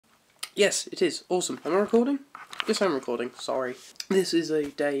Yes, it is. Awesome. Am I recording? Yes, I'm recording. Sorry. This is a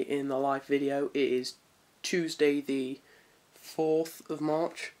day in the life video. It is Tuesday the 4th of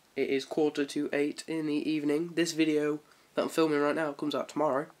March. It is 7:45 in the evening. This video that I'm filming right now comes out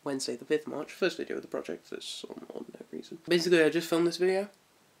tomorrow, Wednesday the 5th of March. First video of the project for some unknown reason. Basically, I just filmed this video,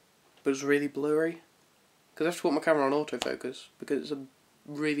 but it's really blurry. Because I have to put my camera on autofocus, because it's a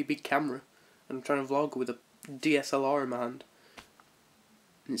really big camera. And I'm trying to vlog with a DSLR in my hand.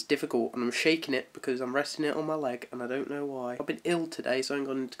 And it's difficult, and I'm shaking it because I'm resting it on my leg, and I don't know why. I've been ill today, so I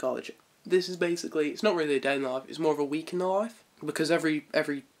haven't gone into college. This is basically, it's not really a day in the life, it's more of a week in the life. Because every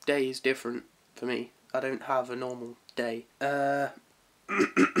day is different for me. I don't have a normal day. Yeah,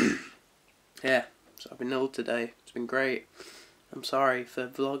 so I've been ill today. It's been great. I'm sorry for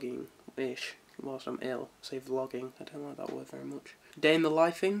vlogging-ish whilst I'm ill. I say vlogging, I don't like that word very much. Day in the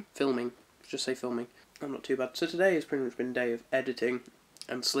lifing? Filming. Just say filming. I'm not too bad. So today has pretty much been a day of editing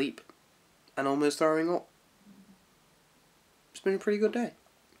and sleep and almost throwing up. It's been a pretty good day.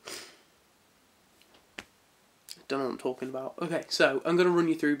 Don't know what I'm talking about. Okay, so I'm going to run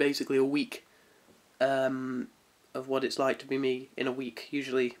you through basically a week of what it's like to be me in a week.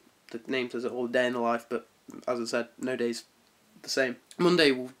 Usually the name says it all, day in the life, but as I said, no day's the same.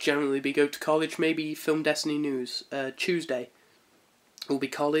 Monday will generally be go to college, maybe film Destiny News. Tuesday will be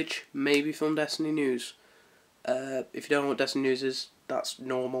college, maybe film Destiny News. If you don't know what Destiny News is, that's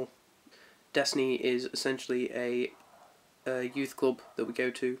normal. Destiny is essentially a youth club that we go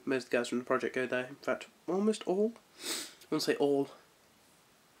to. Most of the guys from the project go there. In fact, almost all. I won't say all.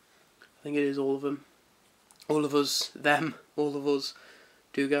 I think it is all of them. All of us, them, all of us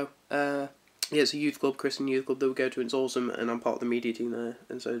do go. Yeah, it's a youth club, Christian youth club that we go to, and it's awesome, and I'm part of the media team there,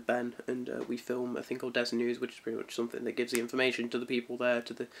 and so is Ben, and we film a thing called Destiny News, which is pretty much something that gives the information to the people there,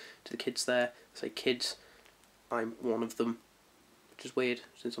 to the kids there. I say kids, I'm one of them, which is weird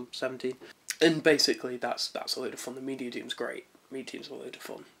since I'm 17. And basically that's a load of fun. The media team's great. Media team's a load of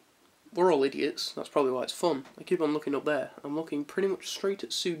fun. We're all idiots, that's probably why it's fun. I keep on looking up there. I'm looking pretty much straight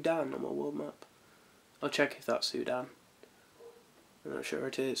at Sudan on my world map. I'll check if that's Sudan. I'm not sure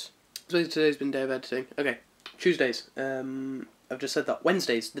it is. So today's been day of editing. Okay, Tuesdays. I've just said that.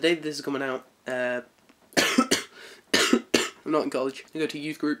 Wednesdays, the day that this is coming out. I'm not in college. I go to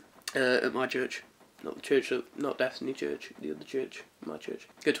youth group at my church. Not the church, not Destiny Church, the other church, my church.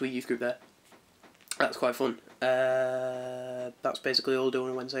 Go to a youth group there. That's quite fun. That's basically all I do on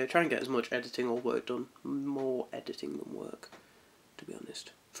a Wednesday. I try and get as much editing or work done. More editing than work, to be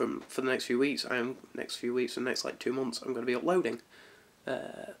honest. For the next few weeks, for the next like 2 months, I'm going to be uploading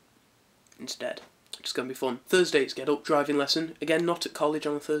instead. It's going to be fun. Thursdays, get up, driving lesson. Again, not at college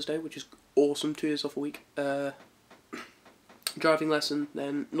on a Thursday, which is awesome. 2 days off a week. Driving lesson,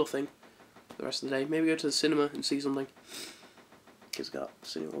 then nothing the rest of the day. Maybe go to the cinema and see something. Because I've got a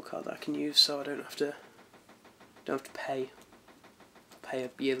cinema card that I can use, so I don't have to pay a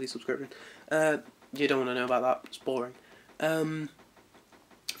yearly subscription. You don't want to know about that. It's boring.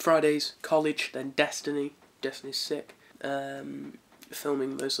 Fridays, college, then Destiny. Destiny's sick.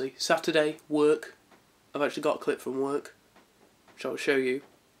 Filming mostly. Saturday, work. I've actually got a clip from work, which I'll show you,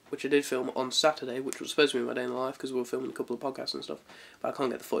 which I did film on Saturday, which was supposed to be my day in the life because we were filming a couple of podcasts and stuff, but I can't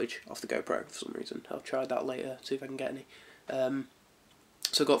get the footage off the GoPro for some reason. I'll try that later, see if I can get any.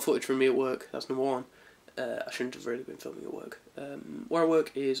 So I got footage from me at work, that's number one. I shouldn't have really been filming at work. Where I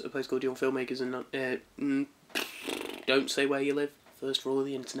work is a place called Young Filmmakers, and don't say where you live, first rule of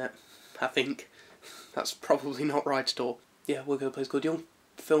the internet, I think. That's probably not right at all. Yeah, work at a place called Young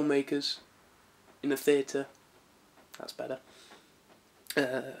Filmmakers, in a theatre, that's better.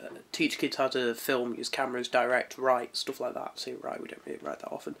 Teach kids how to film, use cameras, direct, write, stuff like that. Say write, we don't really write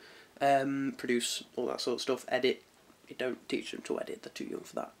that often. Produce, all that sort of stuff, edit. You don't teach them to edit, they're too young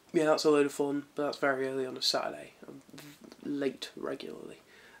for that. Yeah, that's a load of fun, but that's very early on a Saturday. I'm late regularly.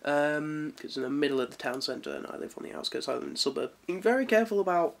 Because in the middle of the town centre and I live on the outskirts, I live in the suburb. I'm very careful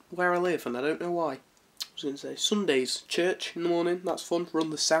about where I live and I don't know why. I was going to say, Sundays, church in the morning, that's fun. Run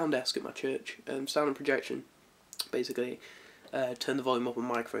the sound desk at my church, sound and projection. Basically, turn the volume up on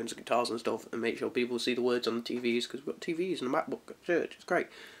microphones and guitars and stuff and make sure people see the words on the TVs, because we've got TVs and a MacBook at church, it's great.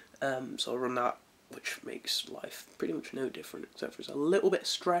 So I run that, which makes life pretty much no different, except for it's a little bit of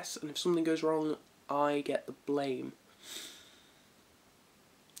stress, and if something goes wrong, I get the blame.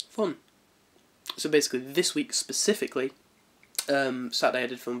 Fun. So basically, this week specifically, Saturday I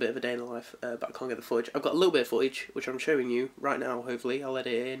did film a bit of a day in the life, but I can't get the footage. I've got a little bit of footage, which I'm showing you right now, hopefully. I'll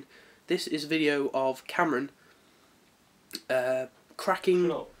edit it in. This is a video of Cameron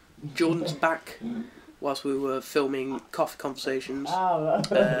cracking Jordan's back whilst we were filming Coffee Conversations.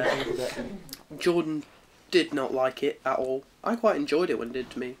 Jordan did not like it at all. I quite enjoyed it when it did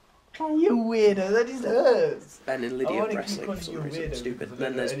to me. You weirdo, that is hers. Ben and Lydia wrestling for some reason, stupid.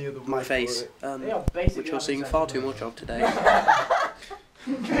 Then there's my face, which you're seeing far too much of today.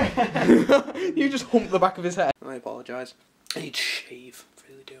 You just humped the back of his head. I apologise. I need to shave.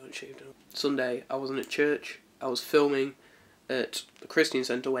 Really do want to shave. Sunday, I wasn't at church. I was filming at the Christian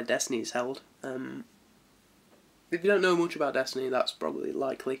Centre where Destiny is held. If you don't know much about Destiny, that's probably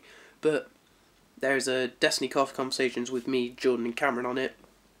likely. But there's a Destiny Coffee Conversations with me, Jordan and Cameron on it.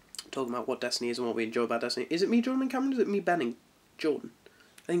 Talking about what Destiny is and what we enjoy about Destiny. Is it me, Jordan and Cameron? Is it me, Ben and Jordan?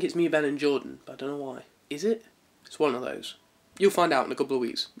 I think it's me, Ben and Jordan, but I don't know why. Is it? It's one of those. You'll find out in a couple of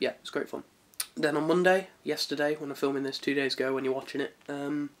weeks. Yeah, it's great fun. Then on Monday, yesterday, when I'm filming this 2 days ago, when you're watching it,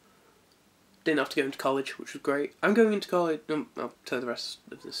 didn't have to go into college, which was great. I'm going into college. I'll tell you the rest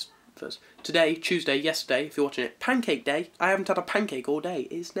of this first. Today, Tuesday, yesterday, if you're watching it, pancake day. I haven't had a pancake all day.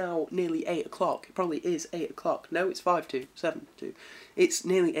 It's now nearly 8 o'clock. It probably is 8 o'clock. No, it's 5 to 7 to. It's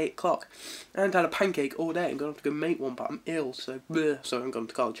nearly 8 o'clock. I haven't had a pancake all day. I'm going to have to go make one, but I'm ill, so bleh, so I'm going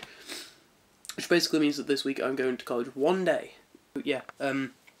to college. Which basically means that this week I'm going to college one day. Yeah,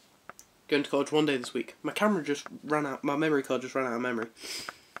 going to college one day this week. My camera just ran out, my memory card just ran out of memory.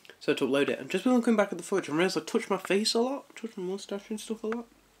 So I had to upload it. I've just been looking back at the footage and realised I touched my face a lot, touched my moustache and stuff a lot.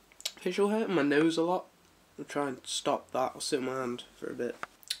 Facial hair and my nose a lot. I'll try and stop that. I'll sit on my hand for a bit.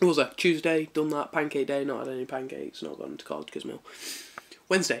 What was that? Tuesday, done that. Pancake day, not had any pancakes, not gone to college because meal.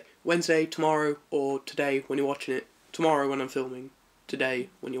 Wednesday, tomorrow, or today when you're watching it. Tomorrow when I'm filming. Today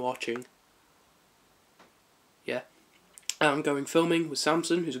when you're watching. Yeah. I'm going filming with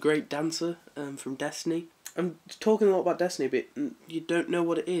Samson, who's a great dancer from Destiny. I'm talking a lot about Destiny, but you don't know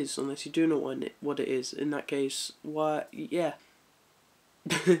what it is unless you do know what it is. In that case, why? Yeah.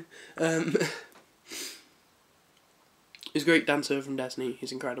 He's a great dancer from Destiny.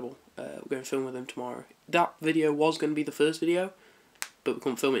 He's incredible. We're going to film with him tomorrow. That video was going to be the first video, but we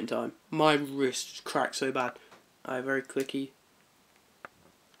couldn't film it in time. My wrist just cracked so bad. I have very clicky.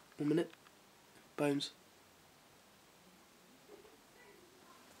 1 minute. Bones.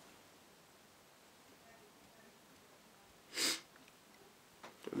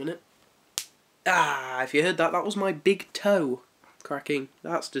 A minute. Ah, if you heard that, that was my big toe cracking.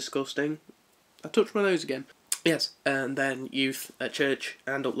 That's disgusting. I touched my nose again. Yes, and then youth at church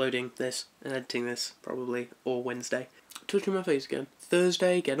and uploading this and editing this probably, or Wednesday. Touching my face again.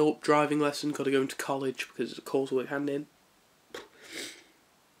 Thursday, get up, driving lesson, got to go into college because it's a coursework hand in.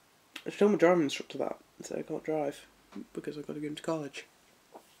 I should tell my driving instructor that and say I can't drive because I've got to go into college.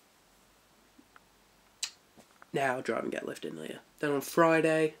 Now I'll drive and get a lift in later. Then on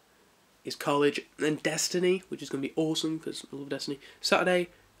Friday is college, and then Destiny, which is going to be awesome because I love Destiny. Saturday,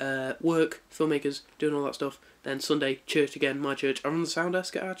 work, filmmakers, doing all that stuff. Then Sunday, church again, my church. I run the sound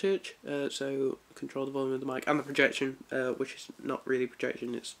desk at our church, so control the volume of the mic and the projection, which is not really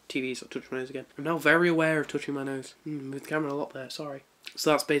projection, it's TVs. I touch my nose again. I'm now very aware of touching my nose. With the camera a lot there, sorry.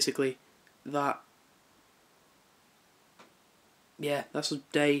 So that's basically that. Yeah, that's a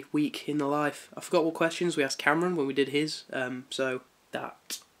day, week in the life. I forgot what questions we asked Cameron when we did his, so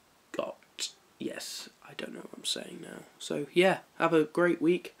that got, yes, I don't know what I'm saying now. So yeah, have a great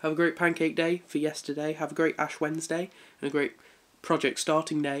week, have a great pancake day for yesterday, have a great Ash Wednesday, and a great project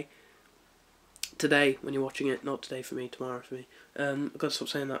starting day. Today, when you're watching it, not today for me, tomorrow for me. I've got to stop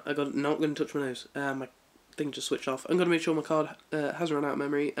saying that, not going to touch my nose, my thing just switched off. I'm going to make sure my card hasn't run out of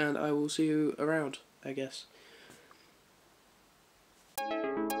memory, and I will see you around, I guess.